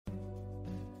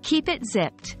Keep it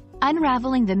zipped.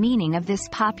 Unraveling the meaning of this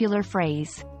popular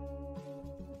phrase.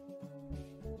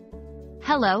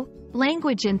 Hello,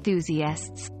 language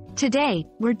enthusiasts. Today,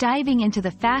 we're diving into the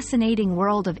fascinating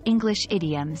world of English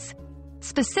idioms.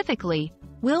 Specifically,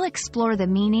 we'll explore the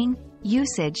meaning,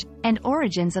 usage, and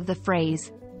origins of the phrase,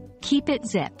 keep it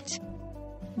zipped.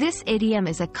 This idiom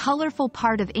is a colorful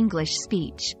part of English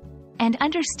speech, and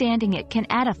understanding it can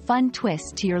add a fun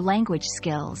twist to your language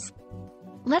skills.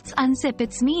 Let's unzip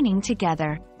its meaning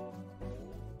together.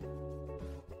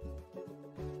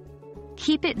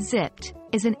 Keep it zipped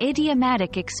is an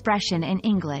idiomatic expression in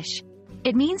English.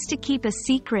 It means to keep a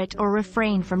secret or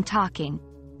refrain from talking.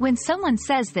 When someone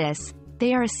says this,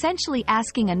 they are essentially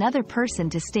asking another person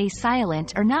to stay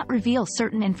silent or not reveal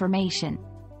certain information.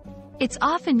 It's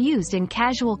often used in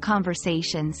casual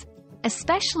conversations,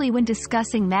 especially when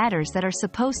discussing matters that are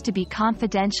supposed to be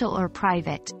confidential or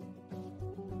private.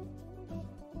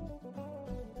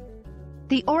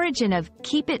 The origin of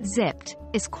keep it zipped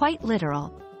is quite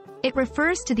literal. It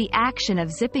refers to the action of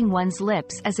zipping one's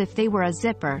lips as if they were a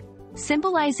zipper,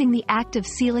 symbolizing the act of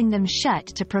sealing them shut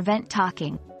to prevent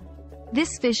talking.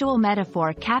 This visual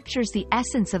metaphor captures the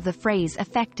essence of the phrase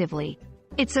effectively.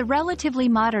 It's a relatively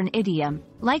modern idiom,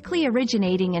 likely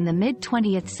originating in the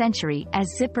mid-20th century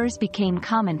as zippers became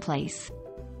commonplace.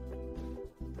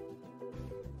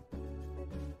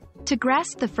 To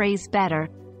grasp the phrase better,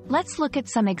 let's look at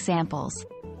some examples.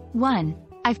 1.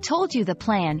 I've told you the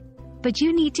plan, but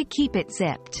you need to keep it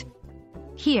zipped.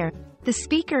 Here, the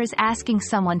speaker is asking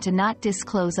someone to not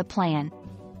disclose a plan.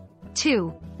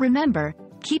 2. Remember,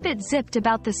 keep it zipped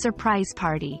about the surprise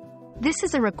party. This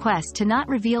is a request to not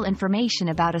reveal information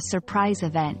about a surprise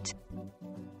event.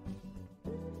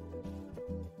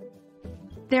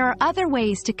 There are other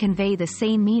ways to convey the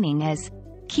same meaning as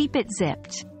keep it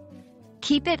zipped.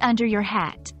 Keep it under your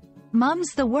hat.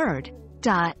 Mum's the word.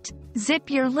 Zip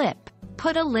your lip.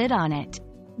 Put a lid on it.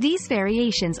 These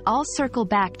variations all circle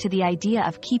back to the idea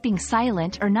of keeping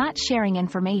silent or not sharing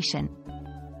information.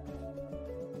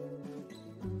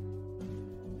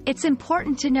 It's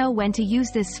important to know when to use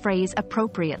this phrase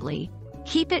appropriately.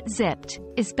 Keep it zipped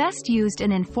is best used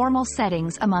in informal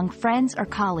settings among friends or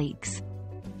colleagues.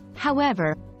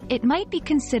 However, it might be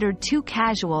considered too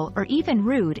casual or even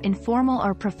rude in formal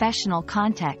or professional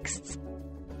contexts.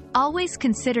 Always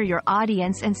consider your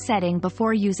audience and setting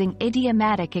before using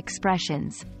idiomatic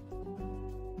expressions.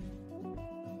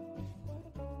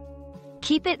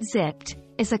 Keep it zipped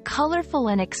is a colorful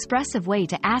and expressive way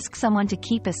to ask someone to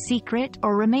keep a secret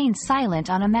or remain silent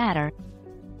on a matter.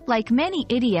 Like many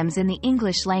idioms in the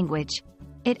English language,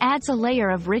 it adds a layer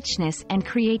of richness and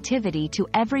creativity to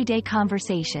everyday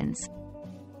conversations.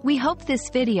 We hope this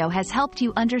video has helped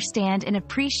you understand and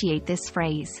appreciate this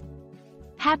phrase.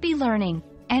 Happy learning!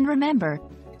 And remember,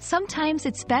 sometimes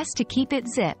it's best to keep it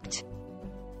zipped.